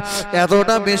পরিমাণটা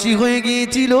এতটা বেশি হয়ে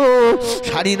গিয়েছিল,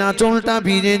 শাড়ির আঁচলটা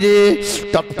ভিজে যে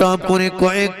টপ টপ করে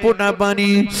কয়েক ফোঁটা পানি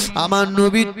আমার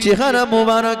নবীর চেহারা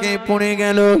মোবারকে পড়ে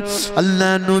গেল।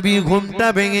 আল্লাহ নবী ঘুমটা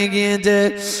ভেঙে গিয়েছে।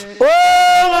 ও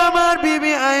আমার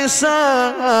বিবি আয়েশা,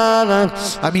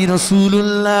 আমি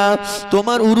রাসূলুল্লাহ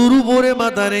তোমার উরুর উপরে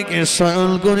মাথা রেখে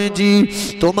শয়ন করেছি,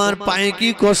 তোমার পায়ে কি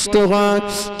কষ্ট হয়,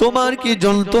 তোমার কি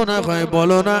যন্ত্রণা হয়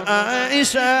বলো না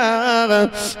আয়েশা,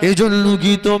 এজন্য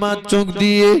কি তোমার চোখ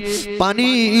দিয়ে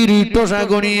পানির টোসা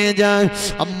গড়িয়ে যায়?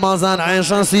 আম্মা জান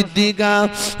আয়েশা সিদ্দিকা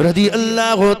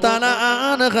রাদিয়াল্লাহু তাআলা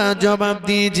আনহা জবাব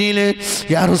দিয়েছিলেন,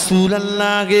 ইয়া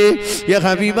রাসূলুল্লাহ ইয়া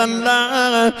হাবিবাল্লাহ,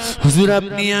 হুজুর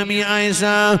আপনি আমি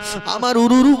আয়েশা আমার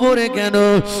উরুর উপরে কেন?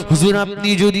 হুজুর আপনি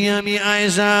যদি আমি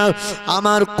আয়েশা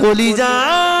আমার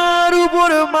কলিজার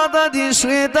উপরে মাথা দিয়ে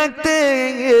শুয়ে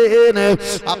থাকতেন,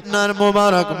 আপনার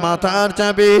মোবারক মাথার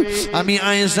চাপে আমি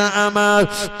আয়েশা আমার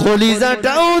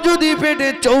কলিজাটাও যদি পেটে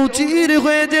চৌচির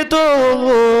হয়ে যেত,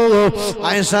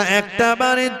 আয়েশা একটা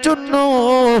বারের জন্য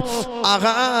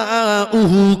আগা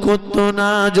উহু করতো না।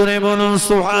 জোরে বলুন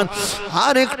সুবহান,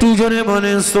 আর একটু জোরে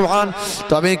বলেন সুবহান।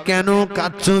 তবে কেন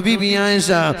কাঁদছো বিবি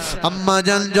আয়েশা? আম্মা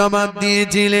জান জবাব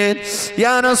দিয়েছিলেন,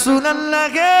 ইয়া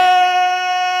রাসূলুল্লাহ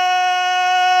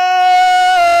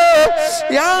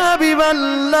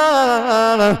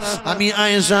আমি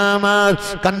আয়েশা আমার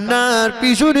কান্নার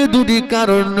পিছনে দুটি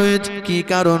কারণ রয়েছে। কি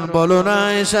কারণ বলো না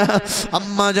আয়েশা?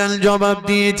 আম্মা জান জবাব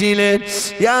দিয়েছিলেন,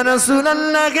 ইয়া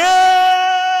রাসূলুল্লাহ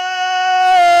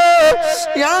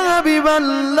ইয়া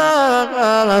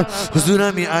হাবিবাল্লাহ, হুজুর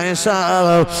আমি আয়েশা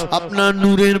আপনার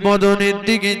নূরের বদনের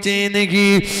দিকে চেয়ে দেখি,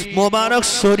 মোবারক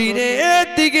শরীরের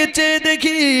দিকে চেয়ে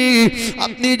দেখি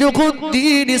আপনি যখন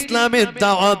দ্বীন ইসলামের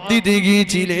দাওয়াত দিতে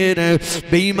গিয়েছিলেন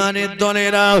বেঈমানের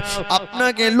দলেরা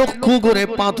আপনাকে লক্ষ্য করে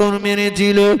পাথর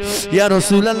মেরেছিল। ইয়া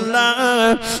রাসূলুল্লাহ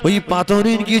ওই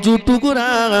পাথরের কিছু টুকরা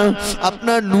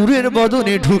আপনার নূরের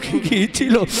বদনে ঢুকে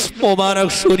গিয়েছিল, মোবারক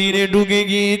শরীরে ঢুকে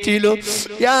গিয়েছিল।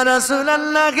 ইয়া রাসূলুল্লাহ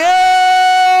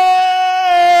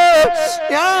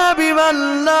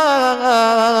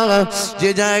যে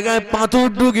জায়গায় পাথর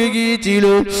ঢুকে গিয়েছিল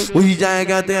ওই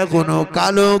জায়গাতে এখনো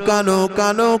কালো কালো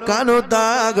কালো কালো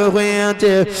দাগ হয়ে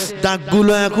আছে।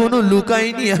 দাগগুলো এখনো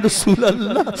লুকায়নি। আর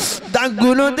রাসূলুল্লাহ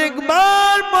দাগগুলো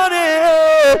দেখবার পরে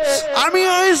আমি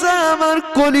আয়েশা আমার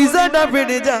কলিজাটা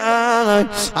ফেটে যায়।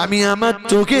 আমি আমার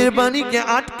চোখের পানিকে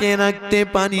আটকে রাখতে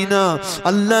পারি না।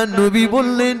 আল্লাহ নবী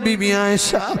বললেন, বিবি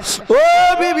আয়েশা, ও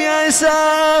বিবি আয়েশা,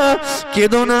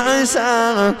 কেঁদো না আয়েশা,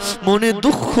 মনে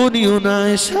দুঃখ নিও না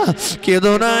আয়েশা,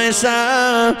 কেঁদো না আয়েশা,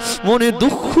 মনে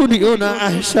দুঃখ নিও না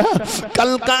আয়েশা।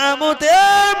 কাল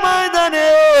কিয়ামতের ময়দানে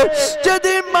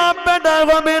যেদিন বাপ বেটা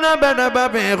হবে না, বেটা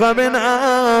বাপের হবে না,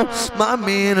 মা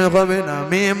মেয়ের হবে না,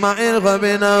 মেয়ে মায়ের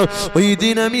হবে না, ওই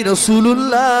দিন আমি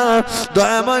রাসূলুল্লাহ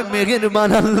দয়াময়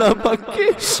মেহেরবান আল্লাহ পাককে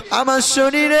আমার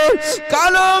শরীরে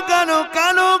কালো কালো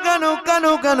কালো কালো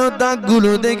কালো কালো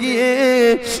দাগগুলো দেখিয়ে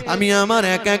আমি আমার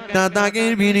এক একটা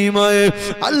দাগের বিনিময়ে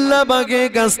আল্লাহ পাকের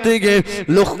কাছ থেকে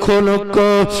লক্ষ লক্ষ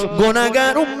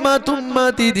গুনাহগার উম্মত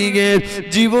উম্মতিদিগের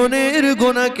জীবনের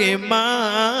গুনাহকে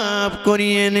মাফ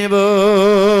করিয়ে নেব।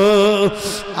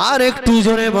 আর একটু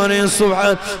জোরে বলেন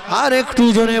সুবহান, আর একটু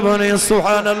জোরে বলেন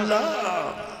সুবহানাল্লাহ।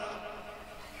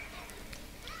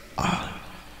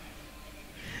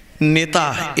 নেতা,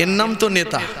 এর নাম তো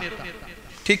নেতা,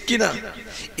 ঠিক কি না?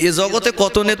 এ জগতে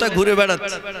কত নেতা ঘুরে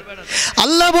বেড়াচ্ছে।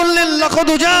 আল্লাহ বললেন, লাকাদ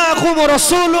জাআকুম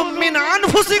রাসূলুম মিন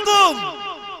আনফুসিকুম,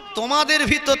 তোমাদের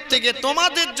ভিতর থেকে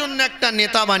তোমাদের জন্য একটা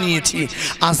নেতা বানিয়েছি।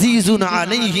 আজিজুন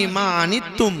আলাইহি মা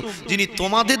আনিতুম, যিনি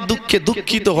তোমাদের দুঃখে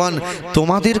দুঃখিত হন,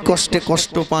 তোমাদের কষ্টে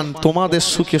কষ্ট পান, তোমাদের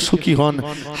সুখে সুখী হন।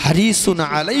 হারিসুন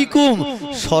আলাইকুম,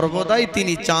 সর্বদাই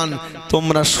তিনি চান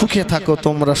তোমরা সুখে থাকো,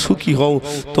 তোমরা সুখী হও,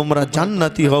 তোমরা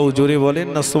জান্নাতি হও। জোরে বলেন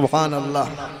না সুবহানাল্লাহ।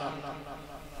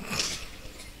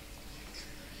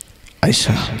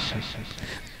 আয়েশা,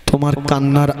 তোমার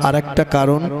কান্নার আরেকটা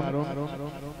কারণ,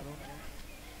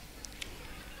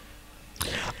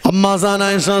 আম্মা জান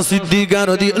আয়েশা সিদ্দিকা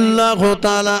রাদিয়াল্লাহু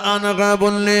তাআলা আনহা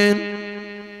বললেন,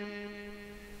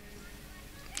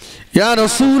 ইয়া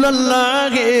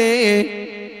রাসূলুল্লাহ,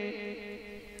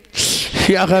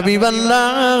 ইয়া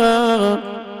হাবিবাল্লাহ,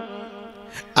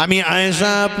 আমি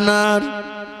আয়েশা আপনার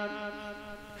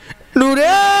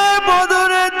নূরে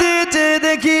বদরে দিয়েছে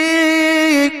দেখি,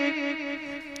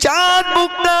 চাঁদ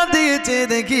মুখটা দিয়েছে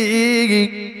দেখি,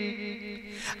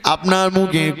 আপনার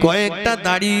মুখে কয়েকটা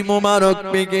দাড়ি মোবারক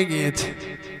পেকে গিয়েছে,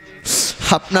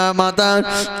 আপনার মাথার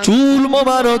চুল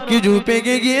মোবারক কিছু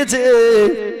পেকে গিয়েছে।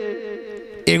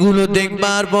 এগুলো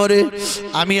দেখবার পরে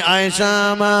আমি আয়েশা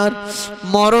আমার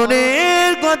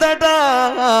মরণের কথাটা,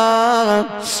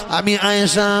 আমি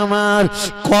আয়েশা আমার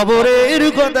কবরের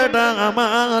কথাটা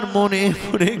আমার মনে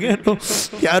পড়ে গেল।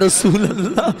 ইয়া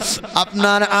রাসূলুল্লাহ,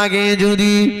 আপনার আগে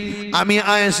যদি আমি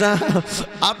আয়েশা,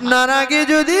 আপনার আগে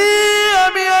যদি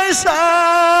আমি আয়েশা,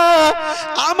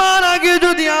 আমার আগে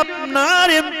যদি আপনার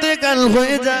ইন্তেকাল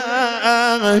হয়ে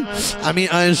যায়, আমি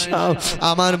আয়েশা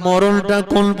আমার মরণটা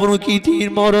কোন প্রকৃতির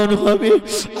মরণ হবে?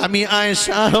 আমি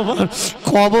আয়েশা আমার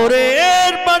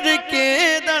কবরের পাশে কে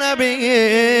দাঁড়াবে?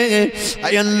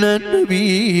 আল্লাহর নবী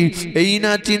এই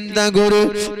না চিন্তা করে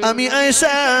আমি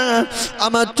আয়েশা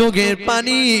আমার চোখের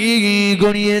পানি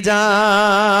গড়িয়ে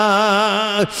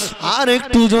যায়। আর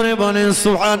একটু জোরে বলেন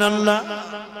সুবহানাল্লাহ।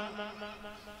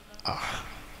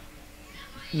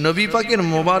 নবী পাকের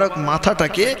মোবারক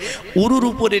মাথাটাকে উরুর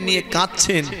উপরে নিয়ে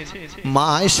কাঁদছেন মা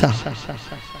আয়েশা।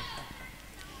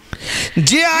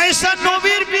 যে আয়েশা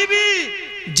নবীর বিবি,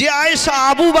 যে আয়েশা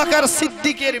আবু বকর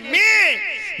সিদ্দিকের মেয়ে,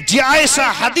 যে আয়েশা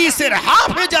হাদিসের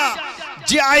হাফেজা,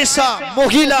 যে আয়েশা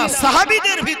মহিলা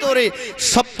সাহাবীদের ভিতরে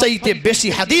সবচাইতে বেশি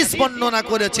হাদিস বর্ণনা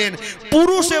করেছেন,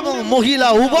 পুরুষ এবং মহিলা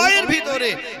উভয়ের ভিতরে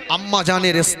আম্মা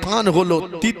জানের স্থান হলো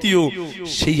তৃতীয়।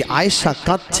 সেই আয়েশা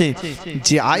কাঁদছে।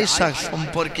 যে আয়েশা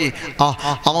সম্পর্কে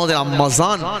আমাদের আম্মা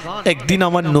জান একদিন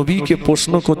আমার নবীকে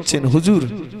প্রশ্ন করছেন, হুজুর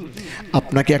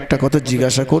আপনাকে একটা কথা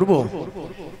জিজ্ঞাসা করব।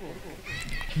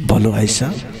 বলো আয়েশা।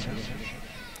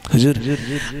 হুজুর,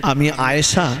 আমি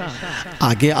আয়েশা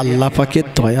আগে আল্লাহ পাকের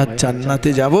দয়ার জান্নাতে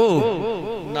যাব,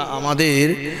 না আমাদের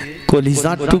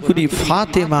কলিজার টুকরি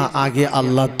ফাতেমা আগে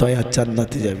আল্লাহর দয়ার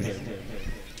জান্নাতে যাবে?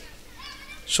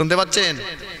 শুনতে পাচ্ছেন?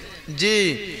 জি,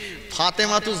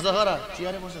 ফাতেমাতুজ জাহরা,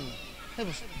 চেয়ারে বসেন,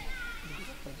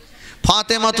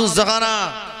 ফাতেমাতুজ জাহরা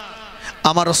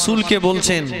আমার রাসূলকে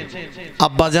বলছেন,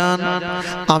 আব্বাজান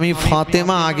আমি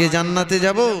ফাতেমা আগে জান্নাতে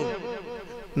যাব,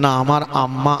 না আমার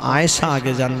আম্মা আয়েশা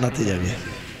আগে জান্নাতে যাবে?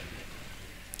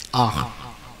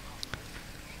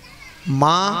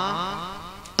 মা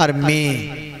আর মেয়ে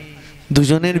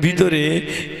দুজনের ভিতরে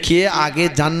কে আগে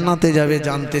জান্নাতে যাবে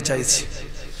জানতে চাইছে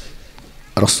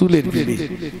রাসূলের বিবি।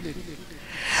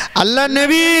 আল্লাহ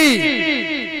নবী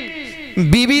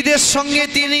বিবিদের সঙ্গে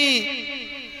তিনি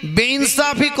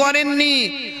বেইনসাফি করেননি।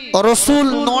 রসুল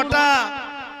 9টা,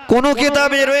 কোন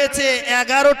কিতাবে রয়েছে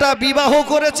 11টা বিবাহ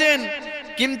করেছেন,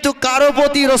 কিন্তু কারো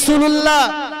প্রতি রসুলুল্লাহ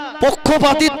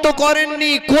পক্ষপাতিত্ব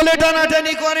করেননি, কোলে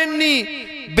টানাটানি করেননি,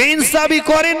 বেইনসাফি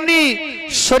করেননি।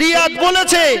 শরীয়ত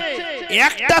বলেছে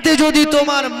একটাতে যদি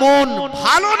তোমার মন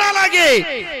ভালো না লাগে,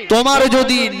 তোমার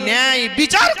যদি ন্যায়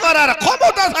বিচার করার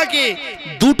ক্ষমতা থাকে,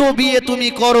 দুটো বিয়ে তুমি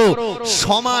করো,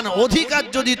 সমান অধিকার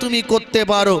যদি তুমি করতে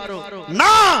পারো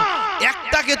না,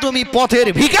 একটাকে তুমি পথের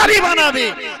ভিখারি বানাবে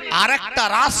আর একটা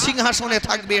রাজ সিংহাসনে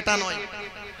থাকবে, এটা নয়।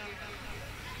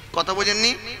 কথা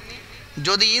বোঝেননি?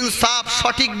 যদি ইনসাফ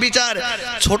সঠিক বিচার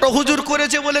ছোট হুজুর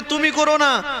করেছে বলে তুমি করো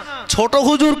না। ছোট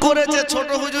হুজুর করেছে, ছোট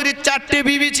হুজুরের 4টে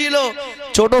বিবি ছিল।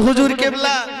 ছোট হুজুর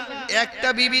কেবলা একটা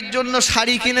বিবির জন্য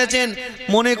শাড়ি কিনেছেন,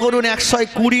 মনে করুন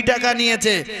 120 টাকা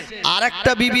নিয়েছে। আর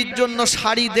একটা বিবির জন্য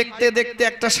শাড়ি দেখতে দেখতে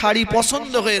একটা শাড়ি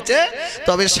পছন্দ হয়েছে,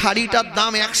 তবে শাড়িটার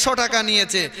দাম 100 টাকা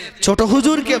নিয়েছে। ছোট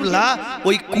হুজুর কেবলা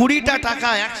ওই 20টা টাকা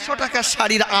 100 টাকার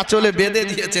শাড়ির আঁচলে বেঁধে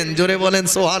দিয়েছেন। জোরে বলেন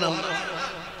সুবহানাল্লাহ।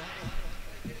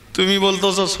 তুমি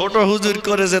বলতেছো ছোট হুজুর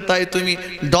করেছে তাই তুমি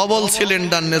ডবল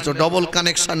সিলিন্ডার নেছো, ডবল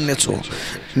কানেকশন নেছো,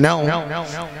 নাও,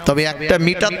 তবে একটা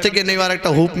মিটার থেকে নেবার একটা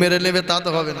হুপ মেরে নেবে তা তো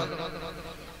হবে না।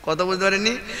 কথা বুঝতে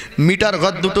পারেননি? মিটার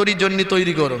ঘর দুটোরই জন্য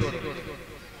তৈরি করো।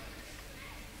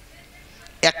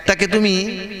 একটাকে তুমি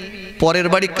পরের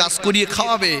বাড়ি কাজ করিয়ে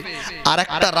খাওয়াবে, আর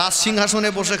একটা রাজ সিংহাসনে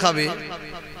বসে খাবে।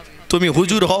 তুমি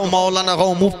হুজুর হও, মাওলানা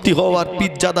হও, মুফতি হও, আর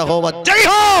পীরজাদা হও, আর যাই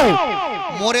হও,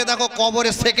 মরে দেখো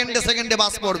কবরে সেকেন্ডে সেকেন্ডে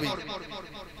বাস পড়বে।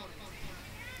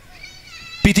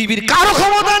 পৃথিবীর কারো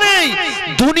ক্ষমতা নেই,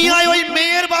 দুনিয়ায় ওই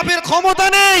মেয়ের বাপের ক্ষমতা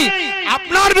নেই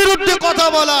আপনার বিরুদ্ধে কথা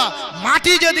বলা।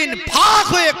 মাটি যেদিন ফাঁক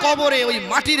হয়ে কবরে ওই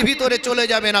মাটির ভিতরে চলে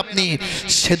যাবেন আপনি,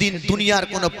 সেদিন দুনিয়ার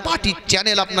কোনো পার্টির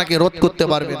চ্যানেল আপনাকে রোধ করতে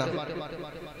পারবে না।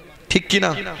 ঠিক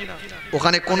কিনা?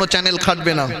 ওখানে কোনো চ্যানেল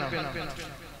খাটবে না।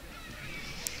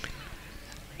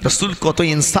 রসুল কত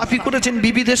ইনসাফি করেছেন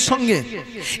বিবিদের সঙ্গে।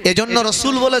 এজন্য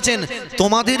রসুল বলেছেন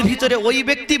তোমাদের ভিতরে ওই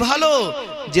ব্যক্তি ভালো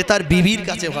যে তার বিবির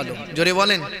কাছে ভালো। জোরে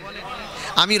বলেন,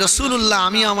 আমি রসুলুল্লাহ,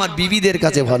 আমি আমার বিবিদের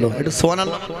কাছে ভালো। একটু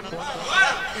সুবহানাল্লাহ।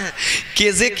 কে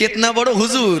যে কেতনা বড়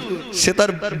হুজুর সে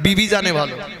তার বিবি জানে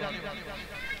ভালো।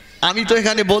 আমি তো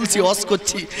এখানে বলছি, ওয়াজ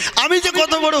করছি, আমি যে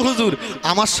কত বড় হুজুর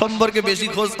আমার সম্পর্কে বেশি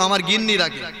খোঁজ আমার গিন্নি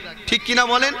রাখে। ঠিক কিনা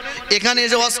বলেন? এখানে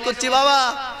এসে ওয়াজ করছি, বাবা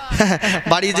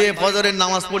বাড়ি যে ফজরের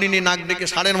নামাজ পড়িনি, নাক ডেকে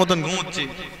ষাঁড়ের মতন ঘুমোচ্ছি,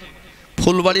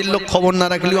 ফুলবাড়ির লোক খবর না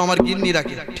রাখলেও আমার গিন্নি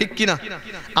রাখে। ঠিক কিনা?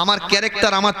 আমার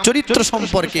ক্যারেক্টার, আমার চরিত্র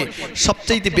সম্পর্কে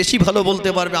সবচেয়ে বেশি ভালো বলতে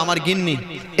পারবে আমার গিন্নি।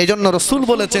 এজন্য রসুল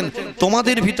বলেছেন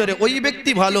তোমাদের ভিতরে ওই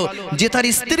ব্যক্তি ভালো যে তার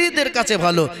স্ত্রীদের কাছে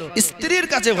ভালো, স্ত্রীর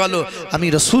কাছে ভালো। আমি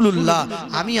রসুলুল্লাহ,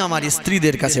 আমি আমার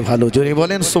স্ত্রীদের কাছে ভালো। জোরে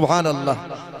বলেন সুবহানাল্লাহ।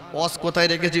 ওয়াজ কোথায়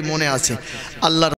রেখেছি মনে আছে? আল্লাহ